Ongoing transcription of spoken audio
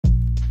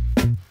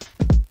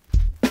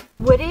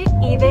Would it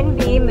even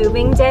be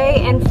moving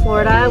day in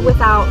Florida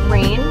without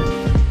rain?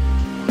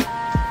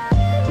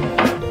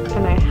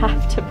 And I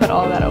have to put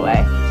all that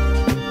away.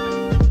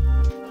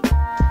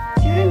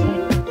 See what I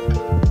mean?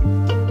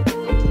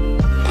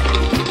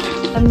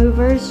 The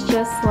movers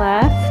just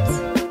left.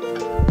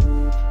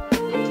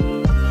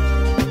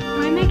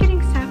 Why am I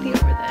getting sappy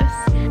over this?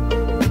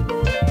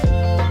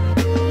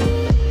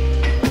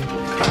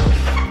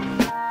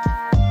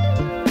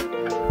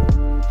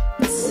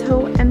 It's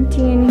so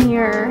empty in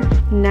here.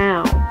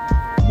 Now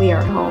we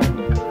are home.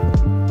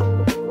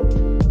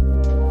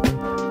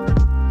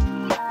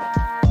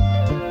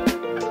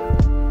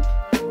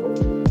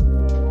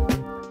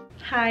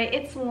 Hi,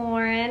 it's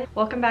Lauren.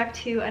 Welcome back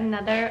to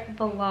another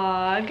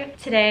vlog.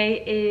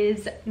 Today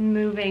is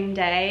moving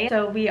day.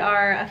 So we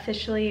are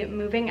officially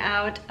moving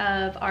out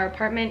of our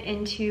apartment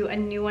into a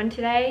new one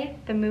today.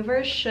 The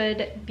movers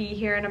should be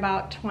here in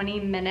about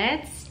 20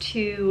 minutes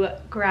to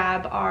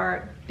grab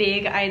our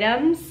big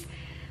items,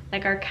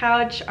 like our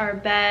couch, our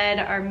bed,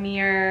 our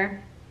mirror,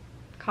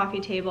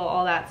 coffee table,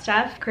 all that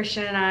stuff.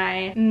 Christian and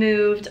I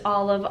moved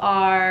all of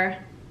our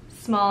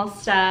small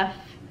stuff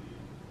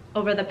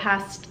over the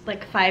past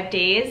like 5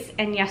 days,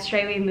 and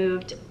yesterday we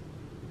moved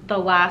the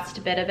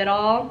last bit of it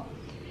all.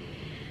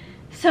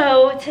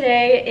 So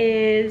today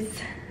is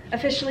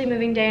officially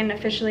moving day and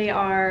officially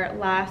our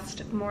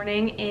last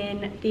morning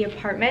in the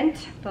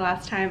apartment. The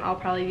last time I'll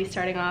probably be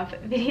starting off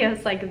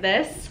videos like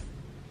this.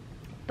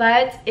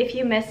 But if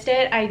you missed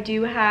it, I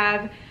do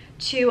have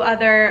 2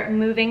 other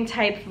moving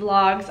type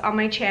vlogs on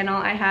my channel.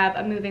 I have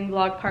a moving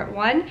vlog part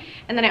 1,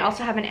 and then I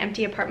also have an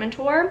empty apartment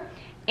tour.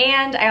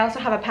 And I also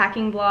have a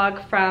packing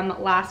vlog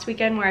from last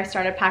weekend where I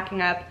started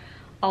packing up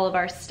all of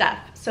our stuff.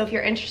 So if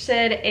you're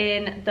interested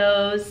in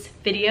those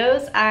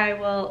videos, I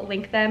will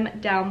link them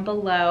down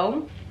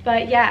below.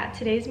 But yeah,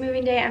 today's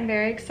moving day. I'm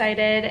very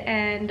excited,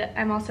 and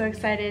I'm also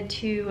excited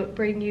to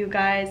bring you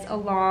guys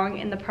along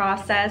in the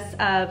process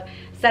of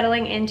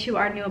settling into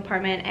our new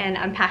apartment and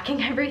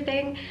unpacking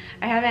everything.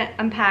 I haven't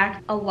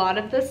unpacked a lot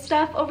of this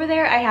stuff over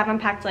there. I have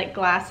unpacked like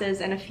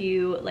glasses and a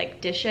few like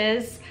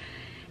dishes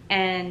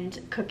and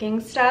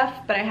cooking stuff,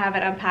 but I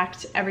haven't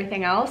unpacked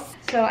everything else.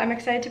 So I'm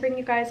excited to bring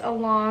you guys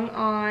along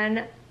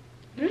on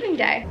moving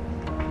day.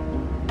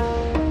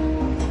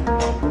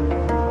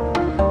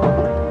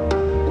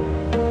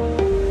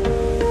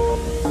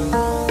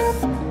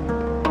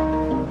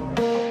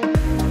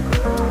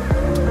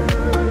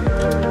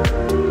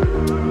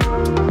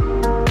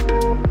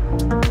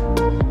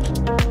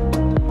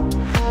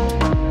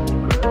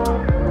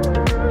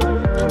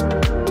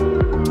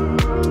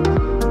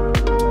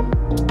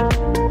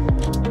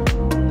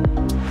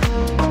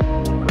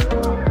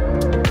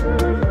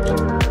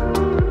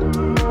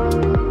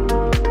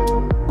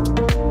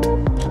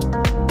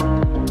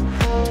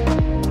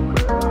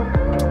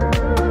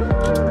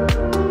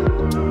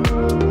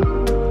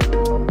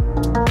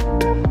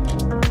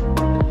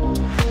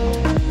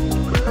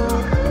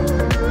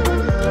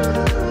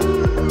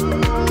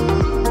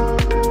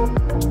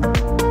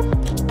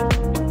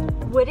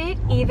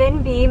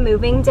 Even be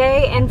moving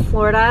day in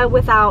Florida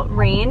without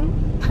rain?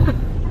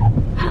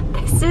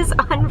 This is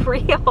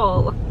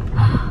unreal.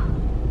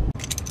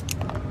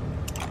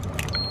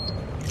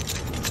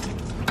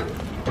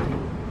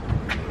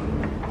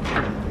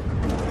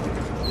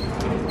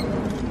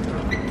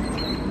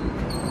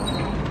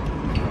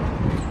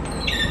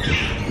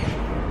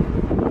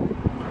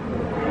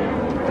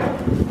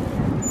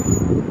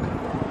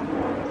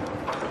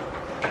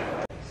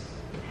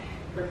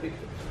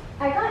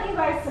 I got you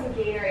guys some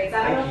Gatorades.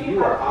 I don't know if you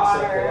have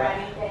water or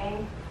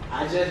anything.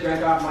 I just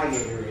drank off my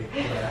Gatorade.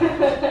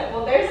 Yeah.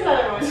 Well, there's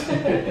another one.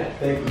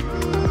 Thank you.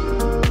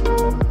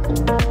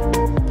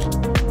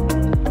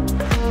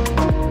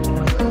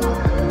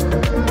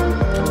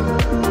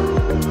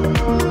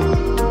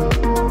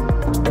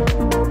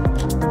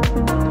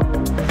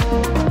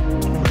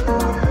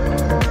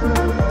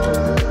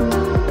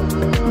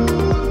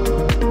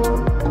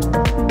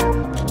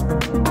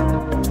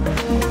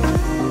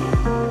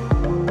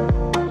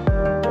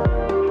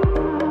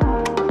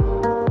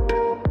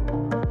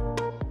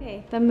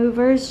 The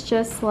movers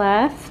just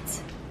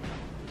left.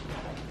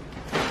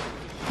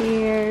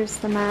 Here's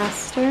the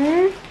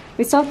master.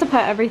 We still have to put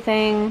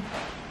everything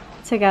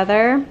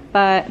together,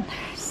 but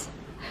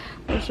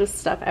there's just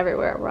stuff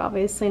everywhere. We're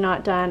obviously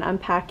not done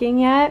unpacking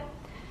yet.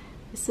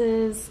 This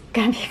is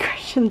gonna be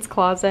Christian's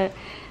closet.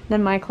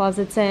 Then my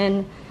closet's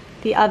in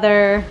the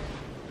other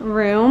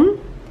room.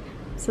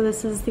 So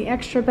this is the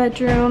extra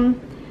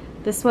bedroom.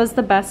 This was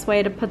the best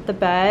way to put the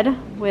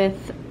bed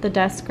with the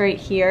desk right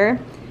here.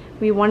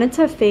 We wanted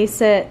to face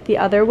it the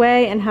other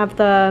way and have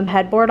the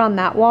headboard on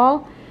that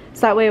wall, so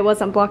that way it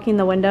wasn't blocking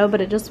the window,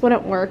 but it just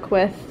wouldn't work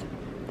with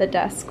the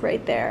desk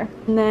right there.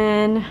 And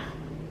then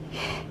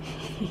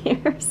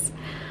here's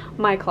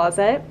my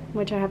closet,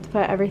 which I have to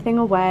put everything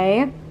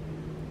away.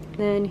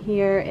 Then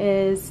here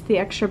is the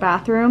extra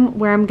bathroom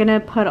where I'm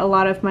gonna put a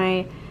lot of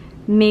my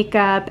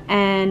makeup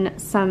and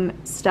some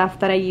stuff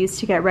that I use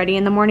to get ready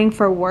in the morning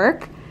for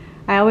work.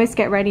 I always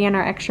get ready in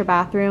our extra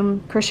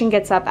bathroom. Christian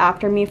gets up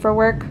after me for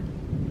work,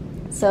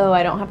 so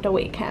I don't have to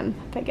wake him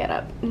if I get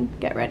up and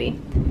get ready.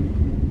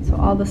 So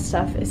all the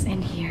stuff is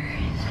in here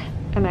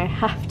and I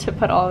have to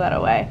put all that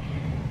away.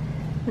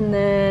 And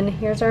then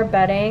here's our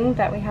bedding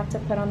that we have to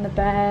put on the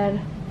bed.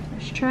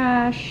 There's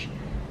trash,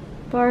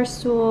 bar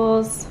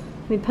stools.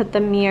 We put the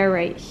mirror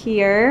right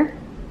here.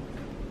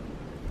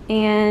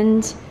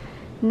 And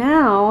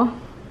now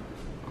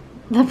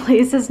the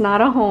place is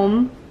not a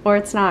home, or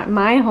it's not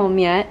my home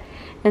yet,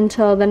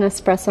 until the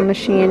Nespresso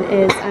machine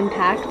is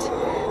unpacked.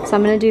 So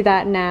I'm gonna do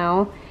that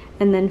now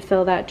and then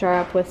fill that jar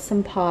up with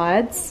some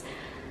pods.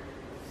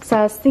 So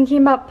I was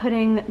thinking about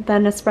putting the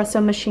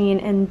Nespresso machine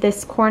in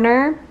this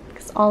corner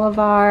because all of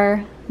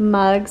our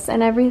mugs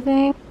and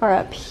everything are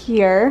up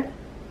here.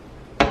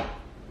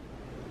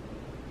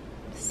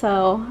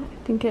 So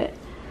I think it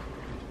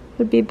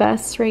would be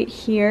best right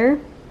here,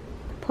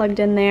 plugged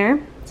in there.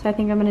 So I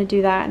think I'm gonna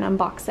do that and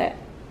unbox it.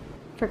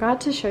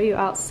 Forgot to show you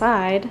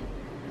outside,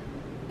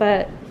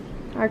 but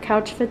our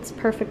couch fits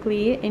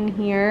perfectly in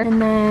here.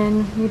 And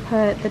then we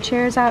put the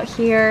chairs out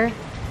here,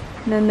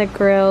 and then the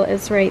grill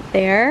is right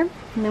there.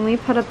 And then we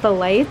put up the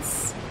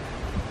lights.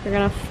 They're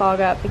gonna fog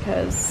up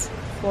because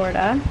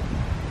Florida.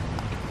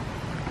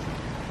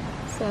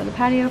 So the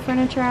patio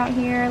furniture out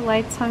here,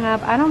 lights hung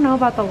up. I don't know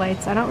about the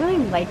lights. I don't really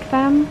like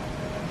them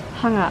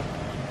hung up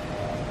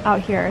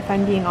out here, if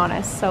I'm being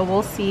honest. So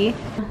we'll see.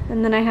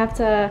 And then I have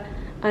to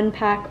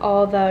unpack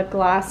all the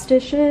glass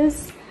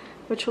dishes,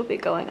 which will be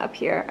going up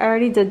here. I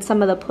already did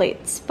some of the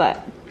plates, but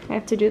I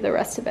have to do the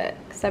rest of it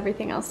because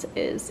everything else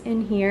is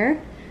in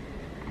here.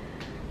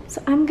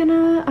 So I'm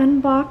gonna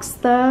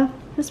unbox the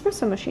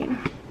espresso machine.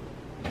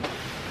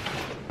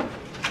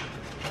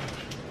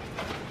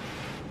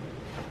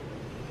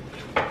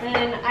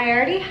 And I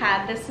already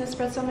had this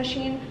Nespresso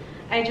machine.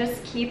 I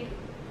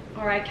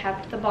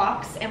kept the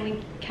box, and we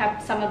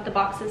kept some of the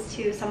boxes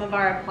to some of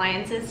our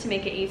appliances to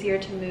make it easier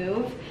to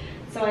move.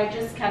 So I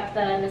just kept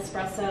the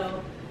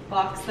Nespresso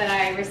box that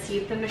I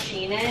received the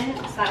machine in,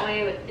 so that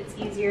way it's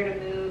easier to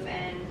move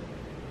and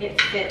it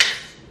fits.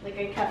 Like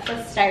I kept the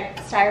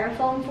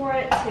styrofoam for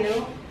it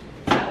too,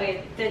 that way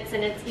it fits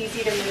and it's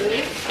easy to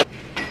move.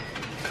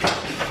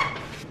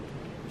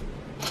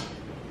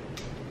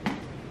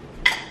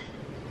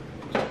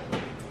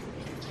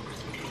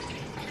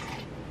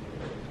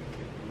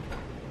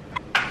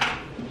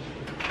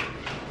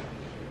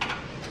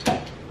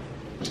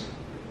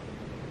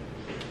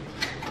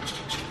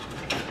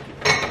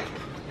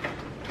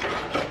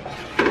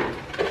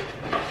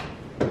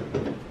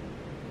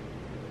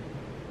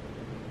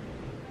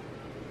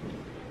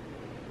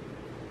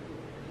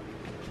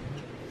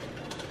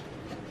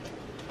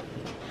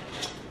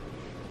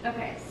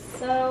 Okay,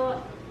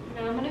 so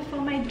now I'm gonna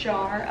fill my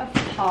jar of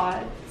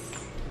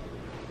pods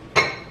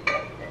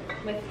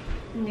with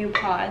new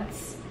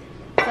pods.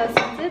 So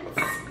since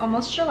it's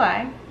almost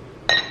July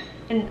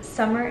and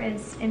summer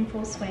is in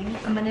full swing,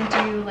 I'm gonna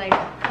do like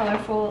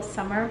colorful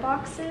summer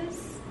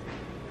boxes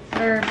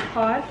or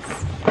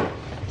pods,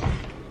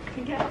 I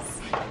guess.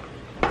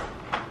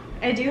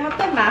 I do have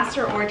the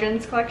Master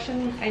Origins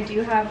collection. I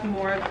do have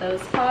more of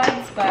those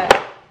pods,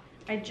 but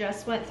I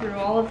just went through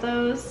all of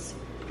those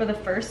for the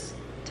first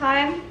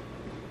time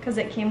because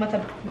it came with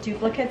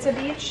duplicates of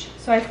each.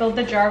 So I filled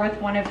the jar with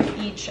one of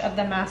each of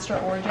the Master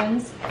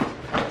Origins.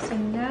 So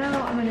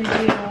now I'm gonna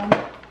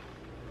do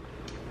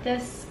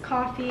this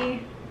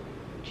coffee,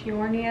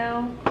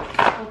 Giorgio,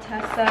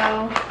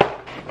 Voltesso.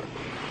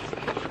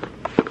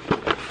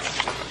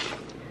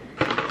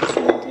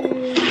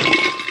 Do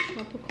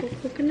tropical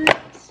coconut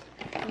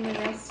and the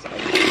rest of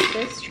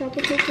this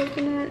tropical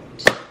coconut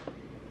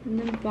in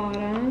the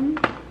bottom.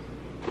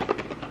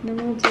 And then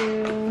we'll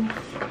do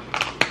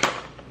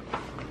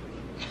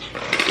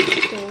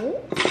gold.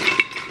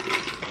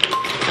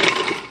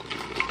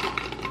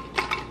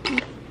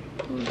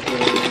 We'll do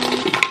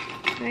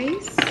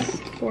ice,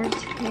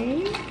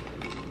 forte.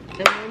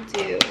 Then we'll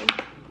do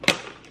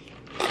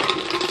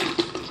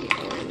the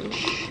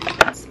orange.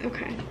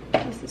 Okay,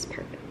 this is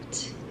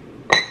perfect.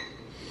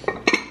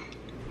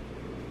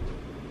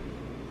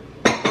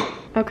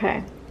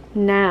 Okay,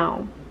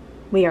 now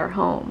we are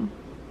home.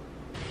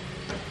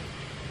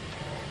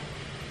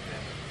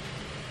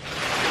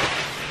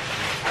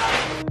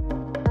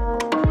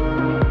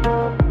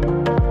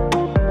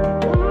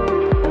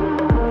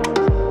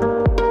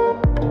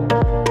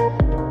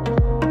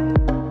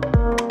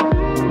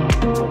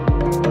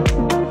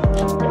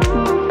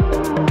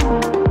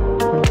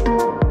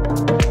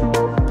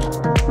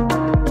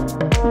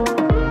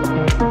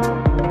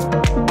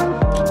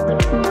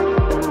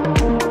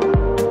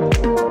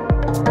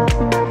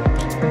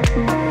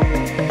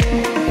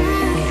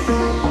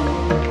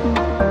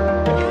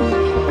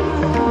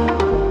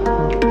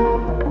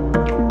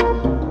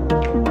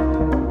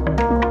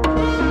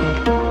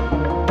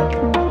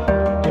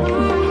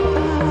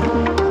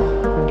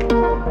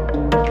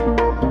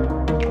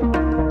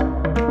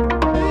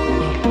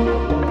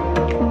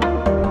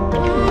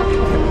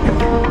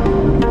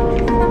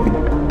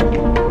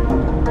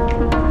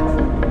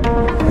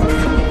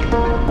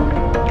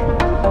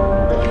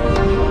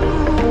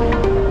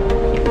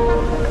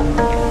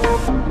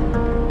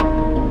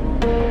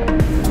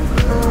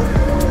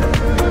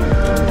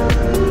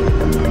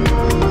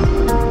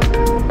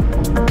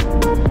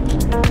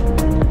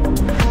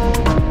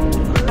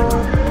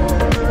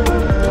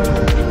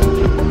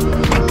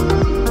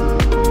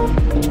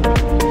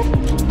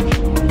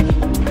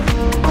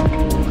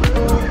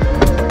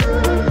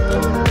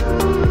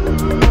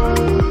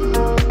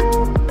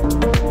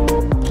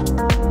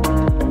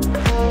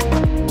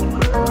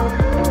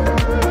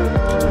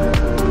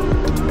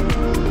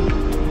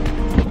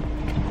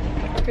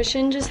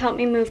 Christian just helped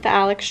me move the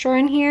Alex drawer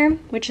in here,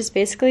 which is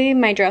basically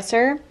my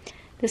dresser.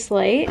 This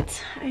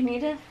light,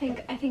 I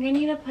think I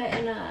need to put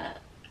in a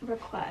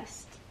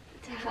request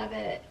to have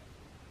it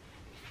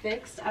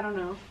fixed. I don't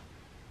know.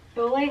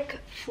 It'll like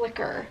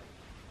flicker.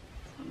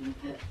 So I'm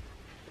gonna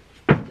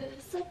put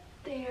this up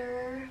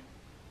there.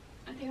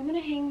 I think I'm gonna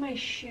hang my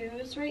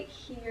shoes right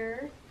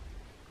here.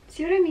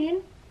 See what I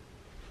mean?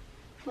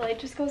 The light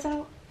just goes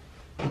out.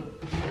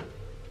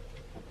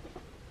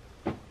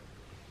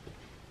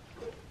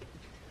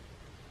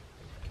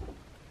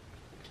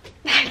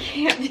 I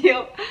can't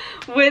deal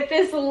with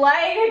this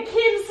light. It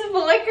keeps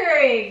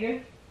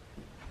flickering.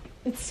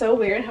 It's so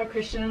weird how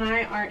Christian and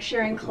I aren't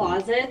sharing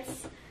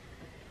closets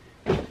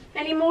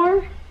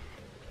anymore.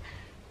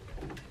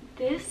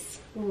 This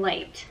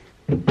light.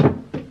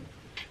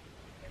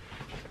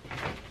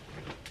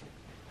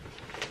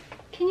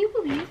 Can you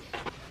believe?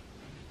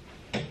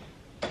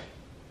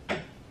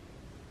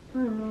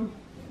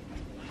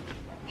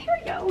 Here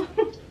we go.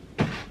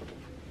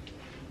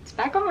 It's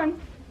back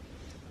on.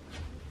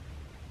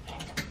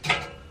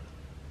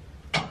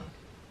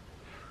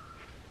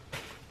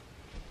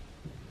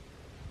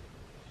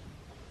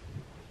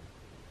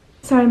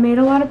 So I made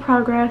a lot of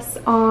progress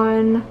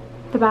on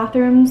the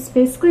bathrooms,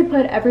 basically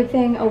put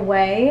everything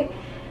away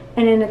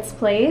and in its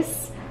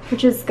place,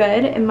 which is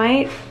good. It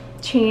might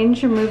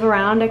change or move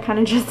around. I kind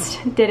of just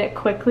did it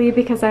quickly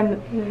because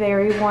I'm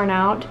very worn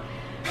out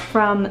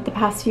from the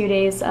past few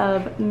days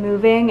of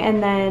moving,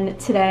 and then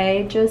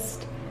today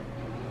just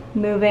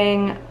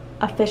moving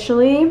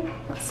officially.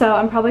 So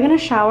I'm probably gonna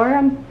shower.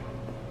 I'm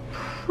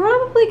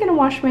probably gonna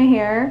wash my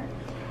hair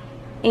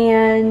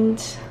and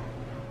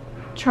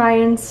try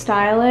and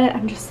style it.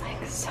 I'm just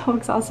like so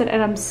exhausted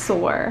and I'm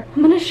sore.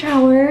 I'm gonna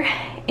shower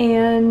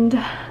and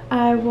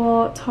I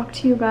will talk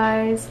to you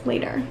guys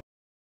later.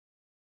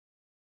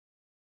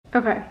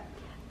 Okay,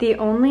 the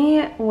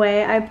only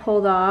way I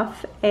pulled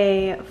off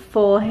a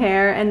full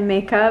hair and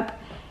makeup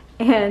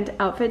and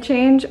outfit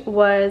change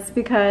was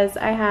because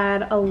I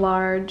had a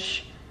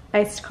large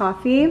iced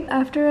coffee.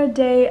 After a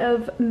day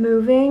of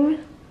moving,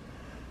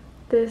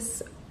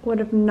 this would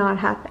have not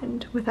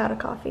happened without a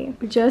coffee.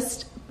 We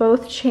just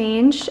both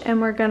changed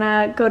and we're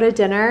gonna go to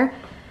dinner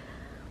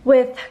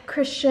with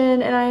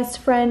Christian and I's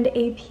friend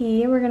AP.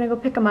 We're gonna go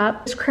pick him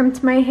up. Just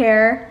crimped my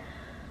hair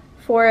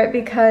for it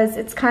because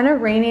it's kind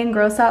of rainy and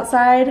gross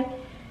outside,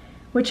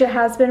 which it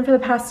has been for the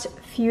past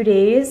few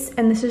days,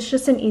 and this is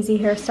just an easy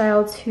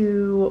hairstyle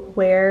to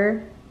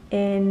wear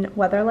in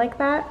weather like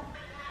that.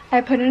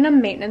 I put in a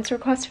maintenance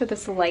request for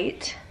this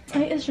light. This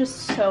light is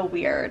just so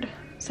weird.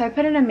 So I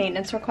put in a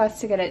maintenance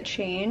request to get it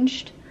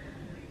changed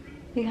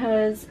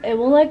because it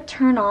will like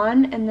turn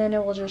on and then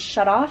it will just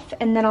shut off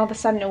and then all of a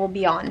sudden it will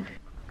be on.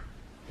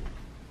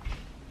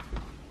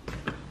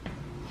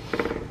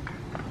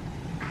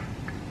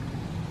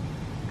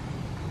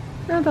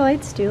 Oh, the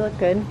lights do look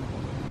good.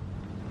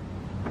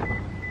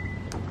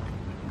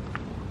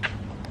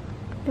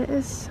 It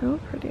is so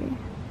pretty.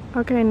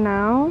 Okay,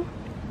 now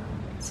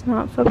it's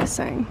not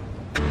focusing.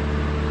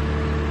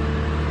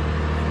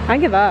 I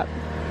give up.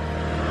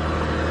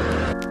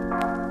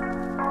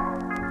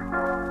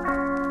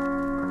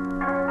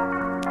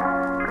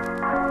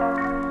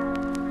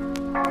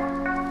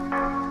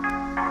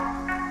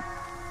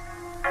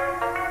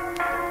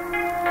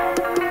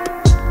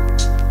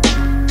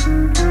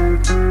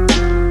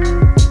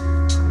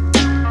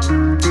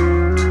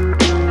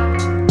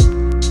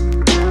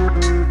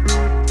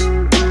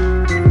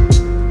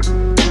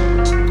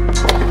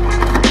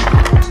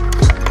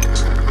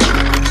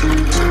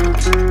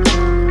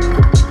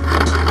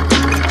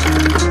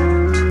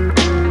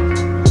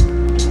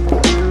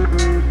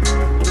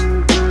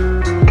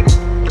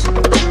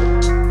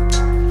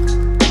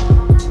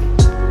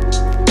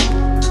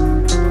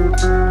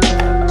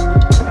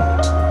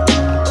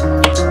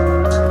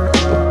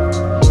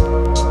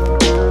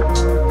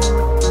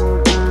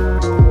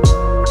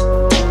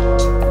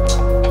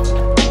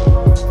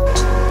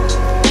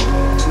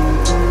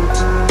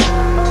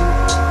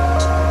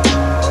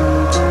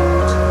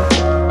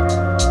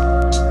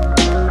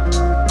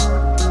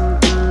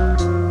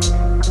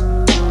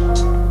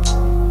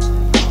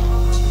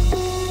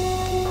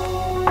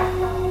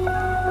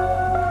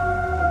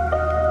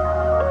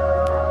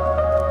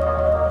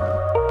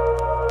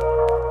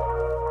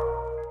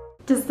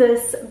 Does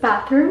this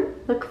bathroom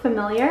look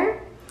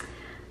familiar?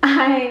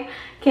 I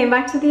came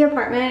back to the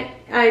apartment.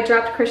 I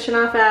dropped Christian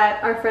off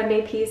at our friend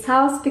AP's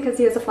house because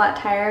he has a flat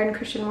tire and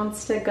Christian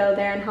wants to go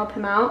there and help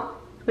him out,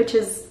 which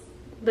is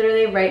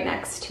literally right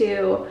next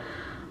to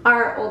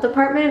our old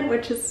apartment,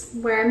 which is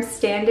where I'm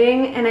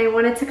standing. And I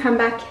wanted to come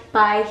back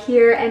by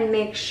here and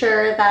make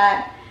sure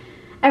that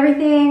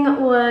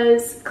everything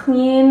was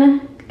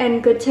clean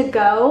and good to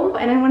go.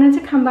 And I wanted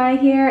to come by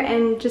here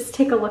and just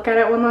take a look at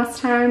it one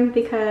last time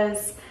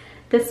because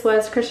this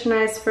was Christian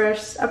and I's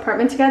first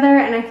apartment together,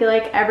 and I feel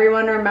like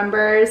everyone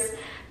remembers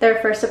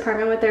their first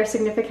apartment with their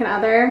significant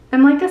other.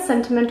 I'm like a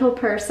sentimental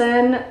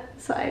person,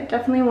 so I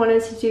definitely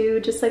wanted to do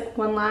just like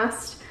one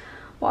last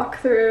walk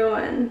through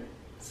and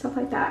stuff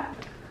like that.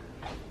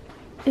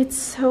 It's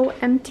so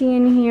empty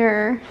in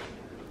here.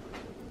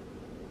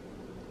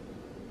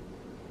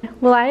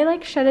 Will I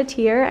like shed a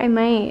tear? I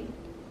might.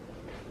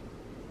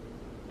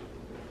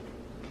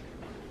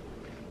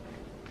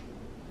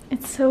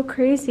 It's so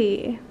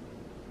crazy.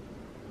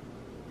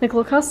 Like,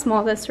 look how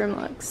small this room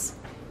looks.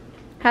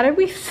 How did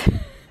we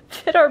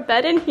fit our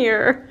bed in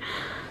here?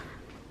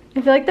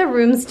 I feel like the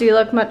rooms do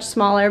look much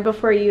smaller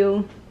before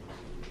you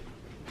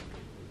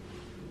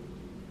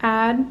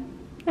add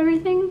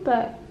everything,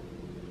 but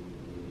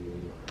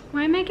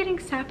why am I getting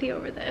sappy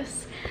over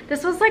this?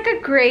 This was like a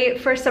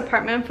great first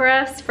apartment for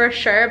us, for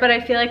sure, but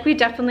I feel like we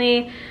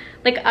definitely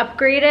like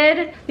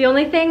upgraded. The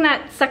only thing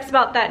that sucks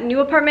about that new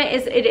apartment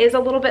is it is a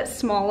little bit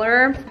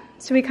smaller.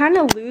 So we kind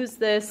of lose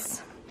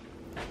this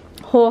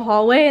whole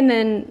hallway, and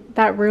then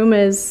that room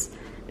is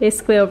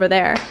basically over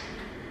there.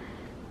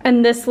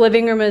 And this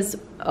living room is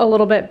a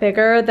little bit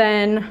bigger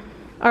than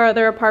our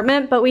other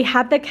apartment, but we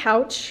had the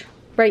couch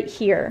right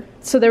here.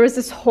 So there was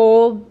this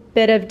whole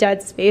bit of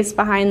dead space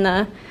behind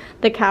the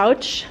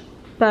couch,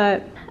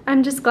 but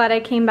I'm just glad I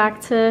came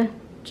back to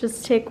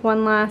just take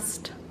one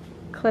last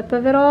clip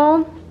of it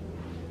all.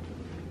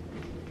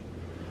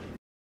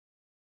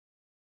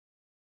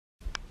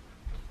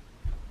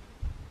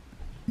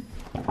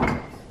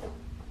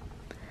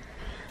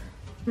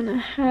 I'm gonna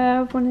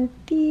have one of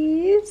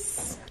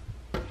these.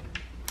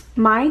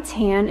 My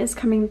tan is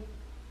coming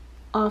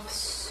off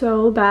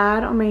so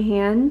bad on my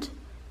hand.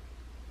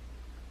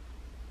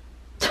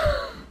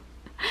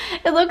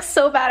 It looks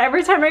so bad.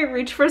 Every time I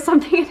reach for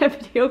something in a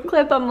video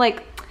clip, I'm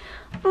like,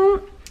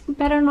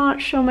 better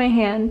not show my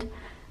hand.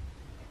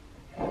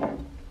 Oh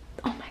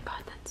my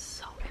God, that's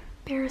so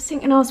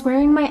embarrassing. And I was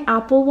wearing my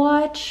Apple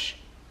Watch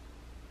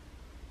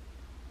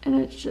and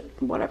it's just,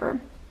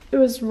 whatever. It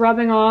was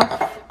rubbing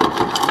off.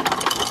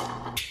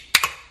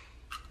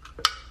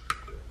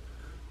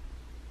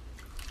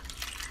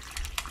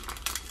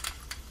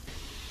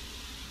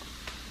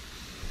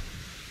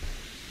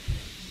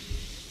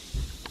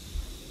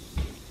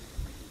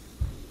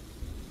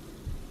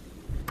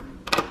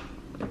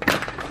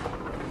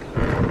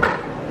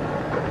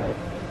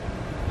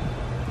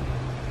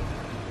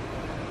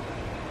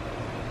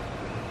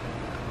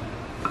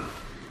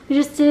 We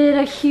just did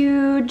a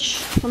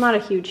huge, well not a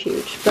huge,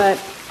 but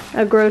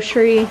a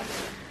grocery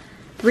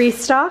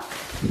restock.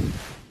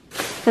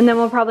 And then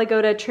we'll probably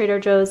go to Trader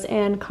Joe's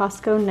and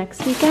Costco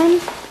next weekend.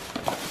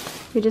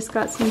 We just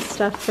got some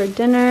stuff for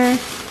dinner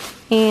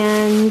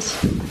and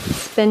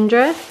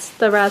Spindrift,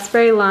 the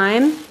raspberry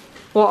lime.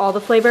 Well, all the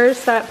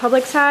flavors that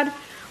Publix had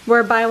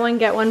were buy one,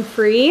 get one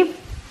free.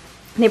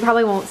 They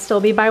probably won't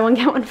still be buy one,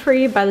 get one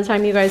free by the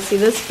time you guys see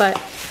this, but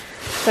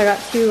so I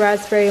got 2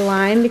 raspberry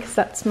lime because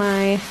that's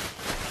my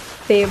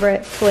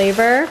favorite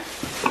flavor.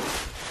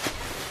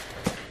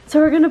 So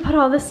we're gonna put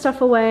all this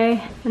stuff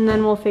away and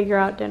then we'll figure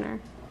out dinner.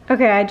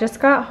 Okay, I just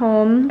got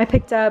home. I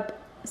picked up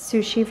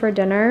sushi for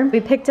dinner. We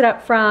picked it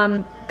up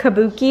from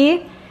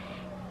Kabuki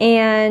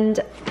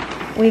and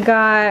we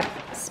got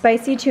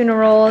spicy tuna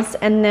rolls,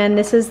 and then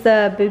this is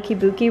the buki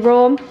buki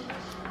roll,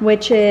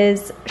 which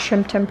is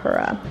shrimp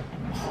tempura.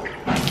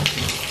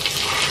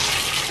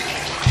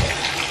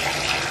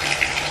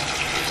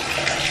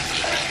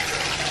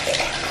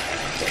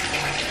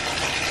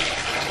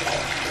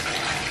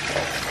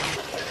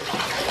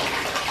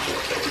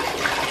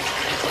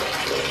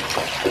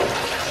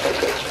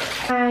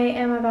 I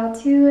am about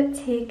to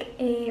take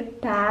a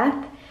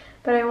bath,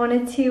 but I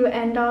wanted to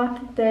end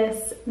off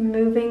this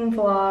moving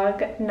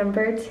vlog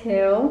number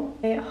 2.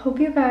 I hope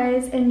you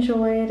guys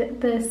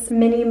enjoyed this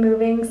mini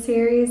moving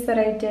series that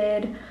I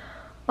did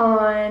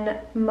on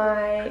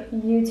my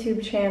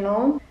YouTube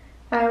channel.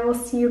 I will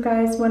see you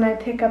guys when I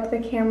pick up the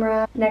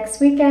camera next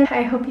weekend.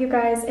 I hope you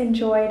guys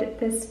enjoyed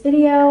this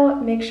video.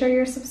 Make sure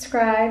you're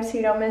subscribed so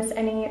you don't miss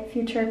any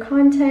future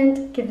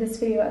content. Give this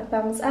video a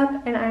thumbs up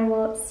and I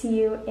will see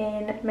you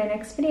in my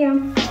next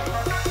video.